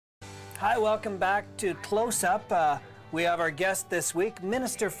Hi, welcome back to Close Up. We have our guest this week,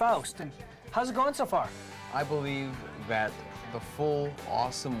 Minister Faust. And how's it going so far? I believe that the full,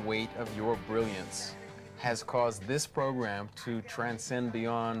 awesome weight of your brilliance has caused this program to transcend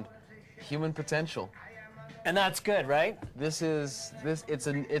beyond human potential. And that's good, right? It's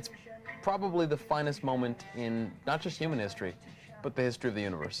probably the finest moment in not just human history, but the history of the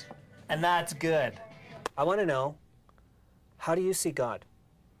universe. And that's good. I want to know, how do you see God?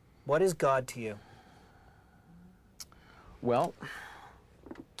 What is God to you? Well,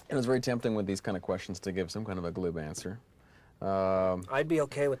 it was very tempting with these kind of questions to give some kind of a glib answer. I'd be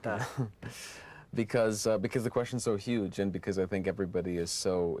okay with that. because the question's so huge, and because I think everybody is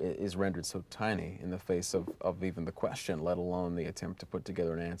rendered so tiny in the face of even the question, let alone the attempt to put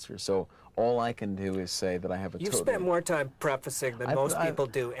together an answer. So all I can do is say that I have a You've spent more time prefacing than most people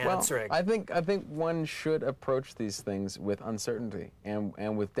do answering. Well, I think one should approach these things with uncertainty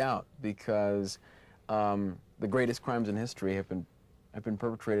and with doubt, because the greatest crimes in history have been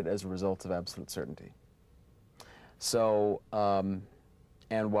perpetrated as a result of absolute certainty. So,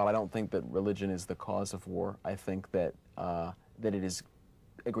 and while I don't think that religion is the cause of war, I think that that it is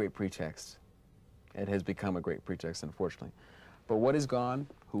a great pretext. It has become a great pretext, unfortunately. But what is God?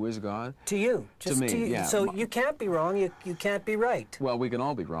 Who is God? To you. Just to me, to you. yeah. So you can't be wrong, you can't be right. Well, we can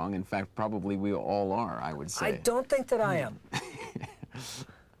all be wrong. In fact, probably we all are, I would say. I don't think that I am.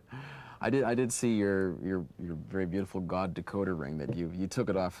 I did see your very beautiful God decoder ring that you took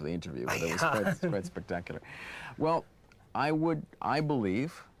it off for the interview. But it was quite spectacular. Well, I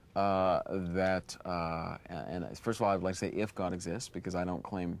believe that, and first of all, I'd like to say if God exists, because I don't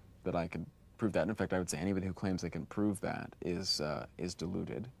claim that I could prove that. In fact, I would say anybody who claims they can prove that is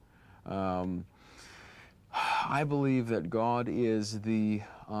deluded. I believe that God is the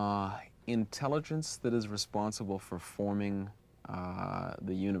intelligence that is responsible for forming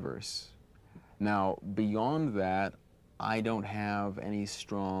the universe. Now, beyond that, I don't have any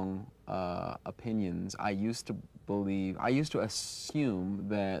strong opinions. I used to assume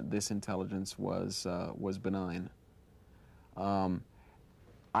that this intelligence was benign.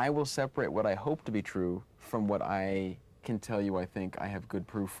 I will separate what I hope to be true from what I can tell you I think I have good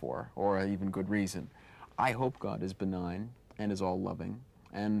proof for, or even good reason. I hope God is benign and is all-loving,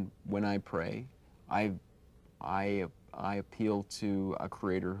 and when I pray, I appeal to a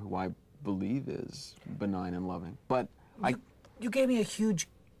creator who I believe is benign and loving. But you gave me a huge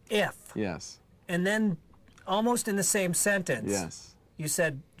if. Yes. And then, almost in the same sentence, yes, you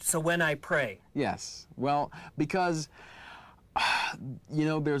said, so when I pray. Yes. Well, because, you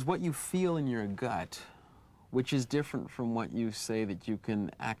know, there's what you feel in your gut, which is different from what you say that you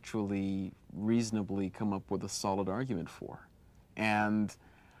can actually reasonably come up with a solid argument for. And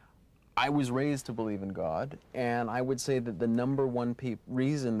I was raised to believe in God, and I would say that the number one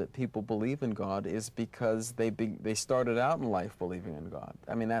reason that people believe in God is because they started out in life believing in God.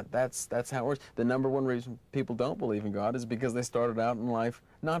 I mean, that's how it works. The number one reason people don't believe in God is because they started out in life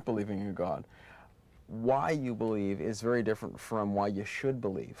not believing in God. Why you believe is very different from why you should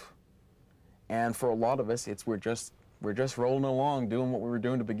believe. And for a lot of us, we're just rolling along doing what we were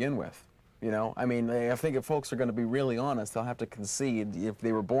doing to begin with. You know, I mean, I think if folks are going to be really honest, they'll have to concede. If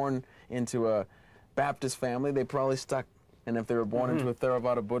they were born into a Baptist family, they probably stuck. And if they were born into a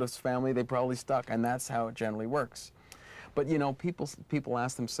Theravada Buddhist family, they probably stuck. And that's how it generally works. But, you know, people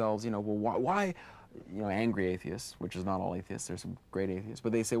ask themselves, you know, well, why, you know, angry atheists, which is not all atheists, there's some great atheists,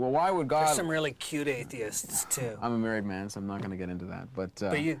 but they say, well, why would God... There's some really cute atheists, too. I'm a married man, so I'm not going to get into that. But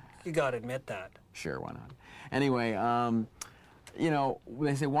you got to admit that. Sure, why not? Anyway, you know,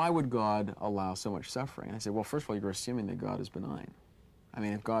 they say, why would God allow so much suffering? And I say, well, first of all, you're assuming that God is benign. I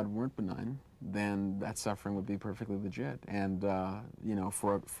mean, if God weren't benign, then that suffering would be perfectly legit, and, you know,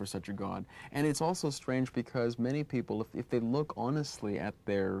 for such a God. And it's also strange because many people, if they look honestly at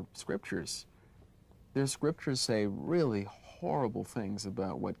their scriptures say really horrible things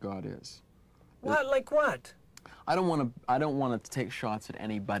about what God is. What? Like what? I don't want to take shots at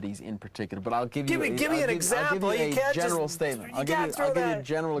anybody's in particular, but I'll give you an example. I'll give you a general statement. I'll give you a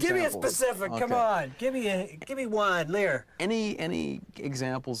general example. Give me a specific. Okay. Come on. Give me one, Lear. Any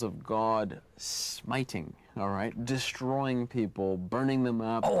examples of God smiting, all right, destroying people, burning them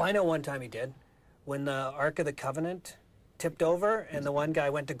up? Oh, I know one time he did. When the Ark of the Covenant tipped over and the one guy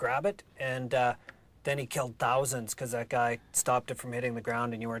went to grab it, and then he killed thousands because that guy stopped it from hitting the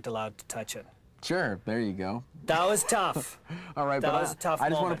ground and you weren't allowed to touch it. Sure, there you go. That was tough. All right, That but was a tough I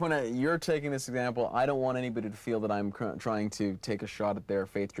just want to moment. point out, you're taking this example. I don't want anybody to feel that I'm trying to take a shot at their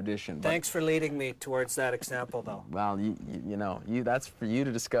faith tradition. But, Thanks for leading me towards that example, though. well, you know, that's for you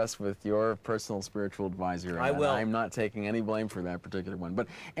to discuss with your personal spiritual advisor. I and will. I'm not taking any blame for that particular one. But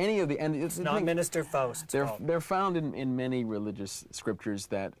any of the... and It's not Minister Faust. They're found in many religious scriptures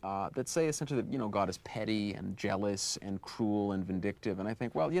that that say essentially that, you know, God is petty and jealous and cruel and vindictive. And I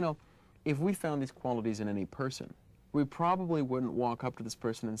think, well, you know, if we found these qualities in any person, we probably wouldn't walk up to this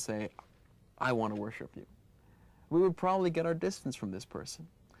person and say, I want to worship you. We would probably get our distance from this person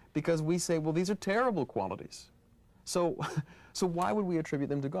because we say, well, these are terrible qualities. So, so why would we attribute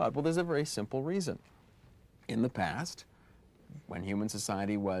them to God? Well, there's a very simple reason. In the past, when human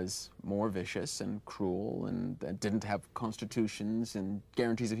society was more vicious and cruel and didn't have constitutions and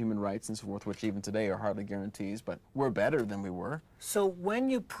guarantees of human rights and so forth, which even today are hardly guarantees, but we're better than we were. So when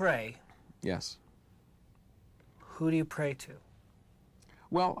you pray, Yes. who do you pray to?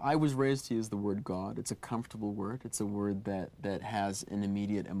 Well, I was raised to use the word God. It's a comfortable word. It's a word that has an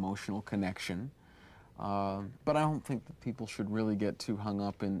immediate emotional connection. But I don't think that people should really get too hung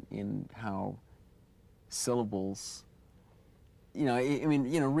up in how syllables, you know, I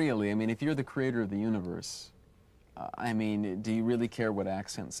mean, you know, really, I mean, if you're the creator of the universe, I mean, do you really care what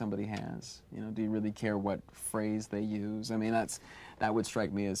accent somebody has? You know, do you really care what phrase they use? I mean, that would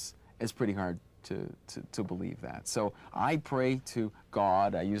strike me as pretty hard to believe that. So I pray to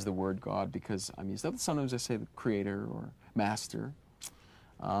God. I use the word God because I'm used to it. Sometimes I say the creator or master.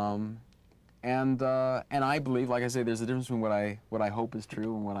 And I believe, like I say, there's a difference between what I hope is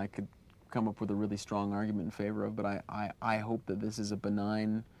true and what I could come up with a really strong argument in favor of. But I hope that this is a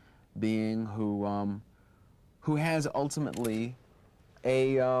benign being who has ultimately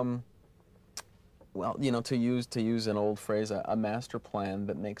a well, you know, to use an old phrase, a master plan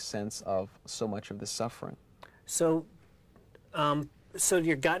that makes sense of so much of the suffering. So, so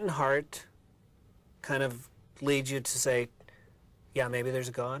your gut and heart kind of leads you to say, yeah, maybe there's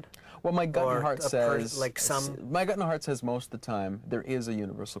a God? Well, my gut and heart says, my gut and heart says most of the time there is a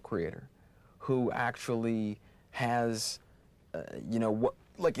universal creator who actually has, you know, what,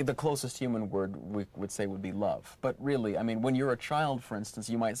 like the closest human word we would say would be love. But really, I mean, when you're a child, for instance,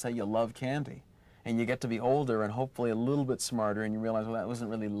 you might say you love candy. And you get to be older and hopefully a little bit smarter, and you realize, well, that wasn't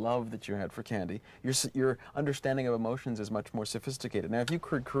really love that you had for candy. Your understanding of emotions is much more sophisticated. Now, if you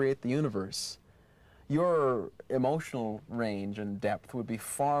could create the universe, your emotional range and depth would be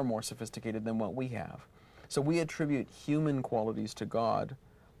far more sophisticated than what we have. So we attribute human qualities to God,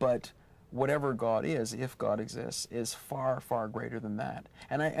 but whatever God is, if God exists, is far, far greater than that.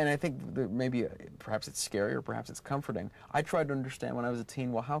 And I think that maybe, perhaps it's scary or perhaps it's comforting. I tried to understand when I was a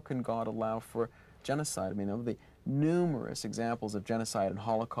teen, well, how can God allow for genocide? I mean, of the numerous examples of genocide and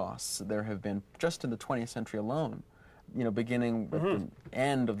holocausts there have been just in the 20th century alone, you know, beginning at the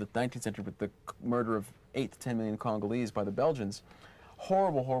end of the 19th century with the murder of 8 to 10 million Congolese by the Belgians.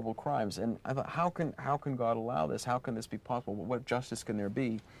 Horrible, horrible crimes. And I thought, how can God allow this? How can this be possible? What justice can there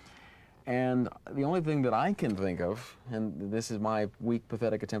be? And the only thing that I can think of, and this is my weak,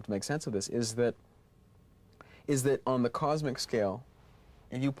 pathetic attempt to make sense of this, is that on the cosmic scale,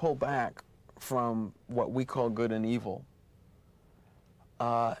 if you pull back from what we call good and evil,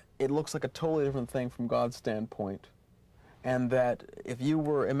 it looks like a totally different thing from God's standpoint. And that if you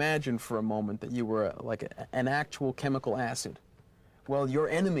were, imagine for a moment that you were like an actual chemical acid, well, your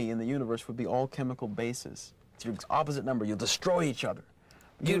enemy in the universe would be all chemical bases. It's your opposite number. You'll destroy each other.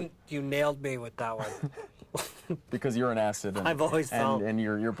 You nailed me with that one. Because you're an acid, and, I've always felt, and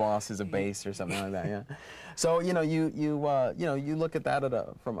your boss is a base or something like that. Yeah. So you know you look at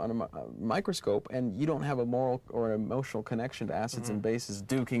that from under a microscope, and you don't have a moral or an emotional connection to acids and bases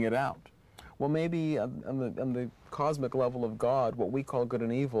duking it out. Well, maybe on the cosmic level of God, what we call good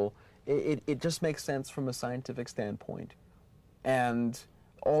and evil, it just makes sense from a scientific standpoint, and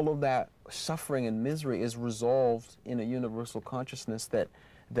all of that suffering and misery is resolved in a universal consciousness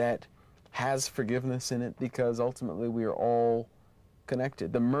that has forgiveness in it, because ultimately we are all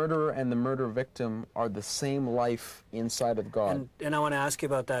connected. The murderer and the murder victim are the same life inside of God. And I want to ask you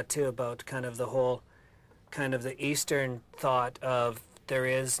about that too, about kind of the whole, kind of the Eastern thought of there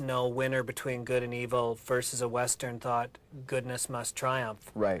is no winner between good and evil versus a Western thought, goodness must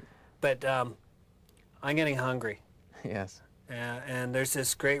triumph. Right. But I'm getting hungry. Yes. And there's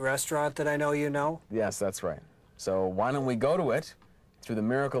this great restaurant that I know you know. Yes, that's right. So why don't we go to it through the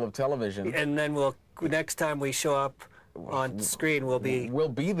miracle of television? And then next time we show up on screen, we'll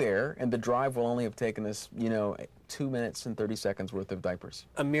be there, and the drive will only have taken us, 2 minutes and 30 seconds worth of diapers.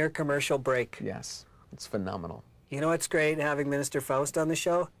 A mere commercial break. Yes, it's phenomenal. You know what's great having Minister Faust on the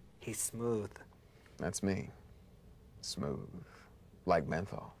show? He's smooth. That's me. Smooth. Like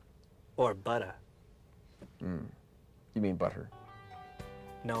menthol. Or butter. You mean butter?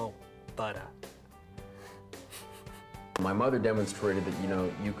 No, butter. My mother demonstrated that, you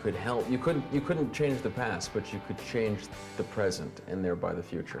know, you could help. You couldn't change the past, but you could change the present and thereby the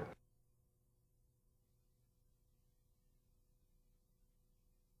future.